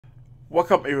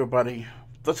Welcome everybody,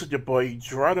 this is your boy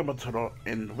Dryder Mataroa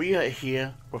and we are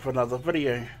here with another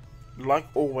video. Like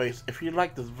always, if you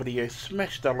like this video,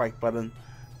 smash that like button,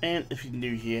 and if you're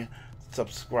new here,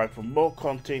 subscribe for more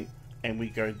content, and we're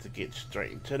going to get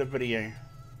straight into the video.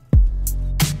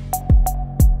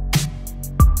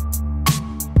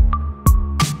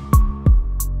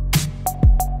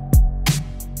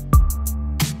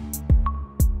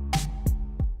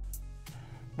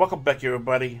 Welcome back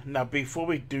everybody. Now before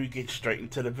we do get straight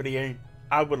into the video,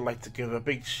 I would like to give a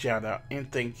big shout out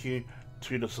and thank you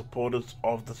to the supporters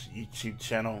of this YouTube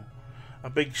channel. A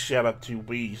big shout out to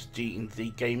Wee's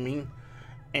GTAV Gaming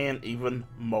and even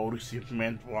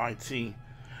MaoriSupermanYT.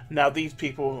 Now these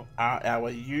people are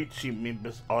our YouTube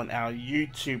members on our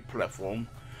YouTube platform,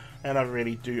 and I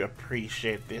really do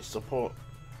appreciate their support.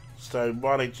 So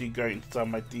why don't you go inside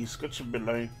my description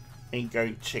below and go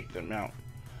and check them out.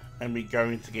 And we're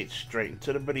going to get straight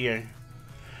into the video.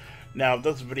 Now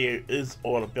this video is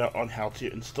all about on how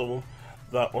to install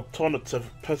the alternative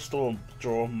pistol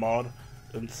draw mod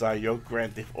inside your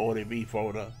Grand Theft Auto V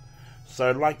folder. So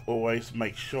like always,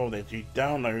 make sure that you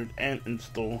download and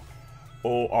install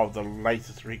all of the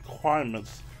latest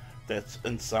requirements that's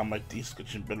inside my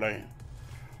description below.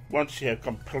 Once you have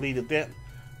completed that,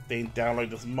 then download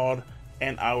this mod,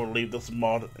 and I will leave this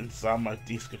mod inside my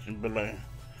description below.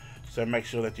 So make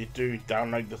sure that you do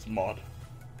download this mod.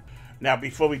 Now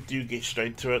before we do get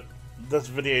straight to it, this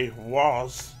video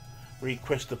was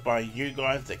requested by you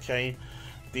guys, okay?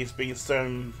 There's been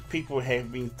some people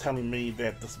have been telling me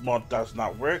that this mod does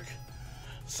not work.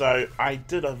 So I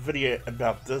did a video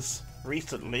about this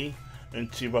recently in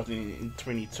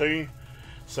 2022.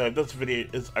 So this video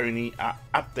is only an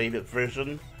updated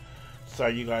version, so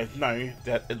you guys know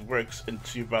that it works in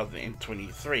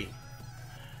 2023.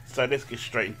 So let's get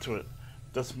straight into it.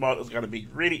 This mod is going to be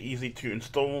really easy to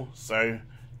install, so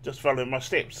just follow my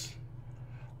steps.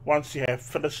 Once you have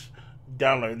finished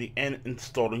downloading and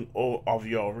installing all of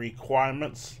your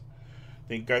requirements,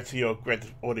 then go to your Grand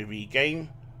Theft Auto V game,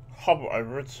 hover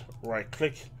over it, right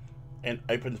click, and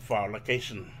open the file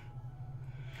location.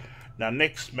 Now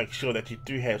next, make sure that you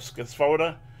do have skits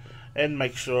folder, and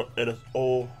make sure it is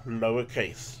all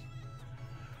lowercase.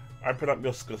 Open up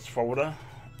your skits folder.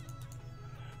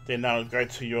 Then now go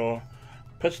to your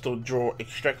pistol draw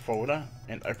extract folder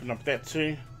and open up that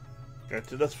too. Go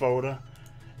to this folder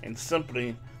and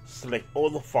simply select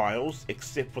all the files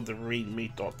except for the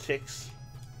readme.txt,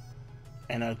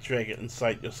 and I'll drag it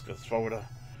inside your skits folder.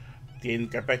 Then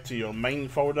go back to your main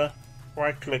folder,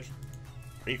 right click,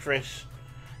 refresh,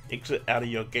 exit out of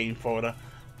your game folder,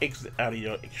 exit out of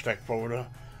your extract folder,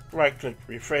 right click,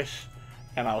 refresh,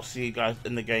 and I'll see you guys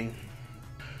in the game.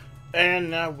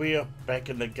 And now we are back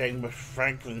in the game with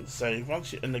Franklin. So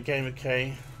once you're in the game,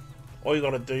 okay, all you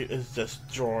gotta do is just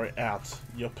draw out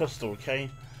your pistol, okay?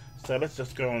 So let's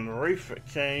just go on the roof,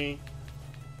 okay,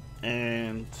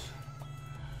 and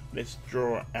let's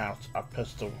draw out a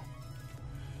pistol.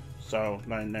 So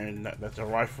no, that's a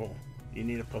rifle. You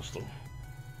need a pistol.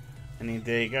 And then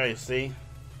there you go, you see?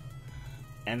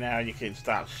 And now you can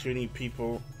start shooting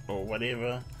people or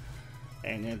whatever,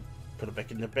 and then put it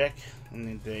back in the back, and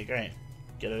then there you go,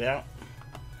 get it out.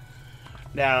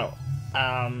 Now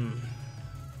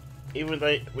even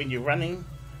though when you're running,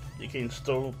 you can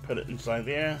still put it inside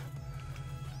there.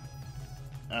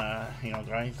 Hang on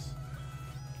guys,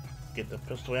 get the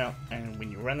pistol out, and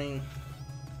when you're running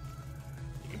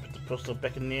you can put the pistol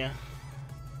back in there,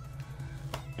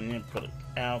 and then put it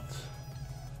out,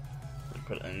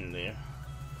 put it in there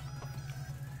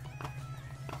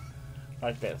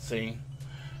like that, see?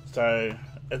 So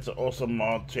it's an awesome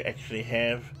mod to actually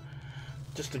have,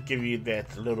 just to give you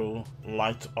that little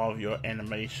light of your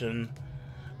animation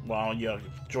while you're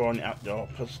drawing out your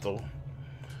pistol.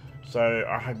 So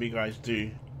I hope you guys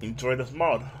do enjoy this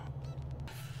mod.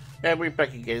 Now we're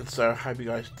back again, so I hope you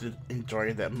guys did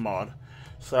enjoy that mod.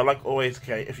 So like always,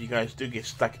 okay, if you guys do get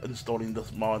stuck installing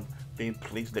this mod, then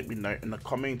please let me know in the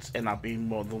comments, and I'll be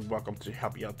more than welcome to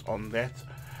help you out on that.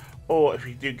 Or if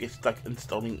you do get stuck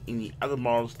installing any other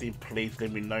mods, then please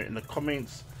let me know in the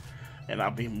comments, and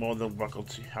I'll be more than welcome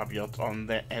to help you out on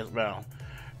that as well.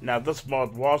 Now this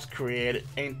mod was created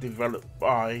and developed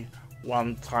by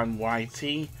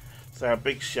OneMinuteYT, so a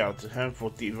big shout out to him for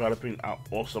developing an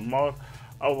awesome mod.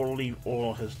 I will leave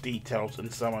all his details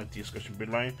inside my description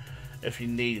below if you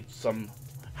need some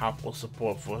help or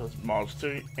support for his mods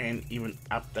too, and even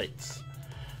updates.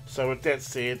 So with that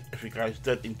said, if you guys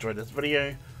did enjoy this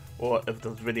video, or if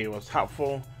this video was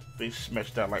helpful, please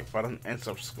smash that like button and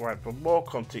subscribe for more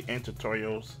content and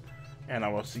tutorials, and I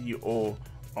will see you all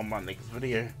on my next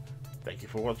video. Thank you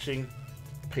for watching,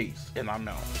 peace, and I'm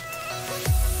out.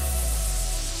 Bye.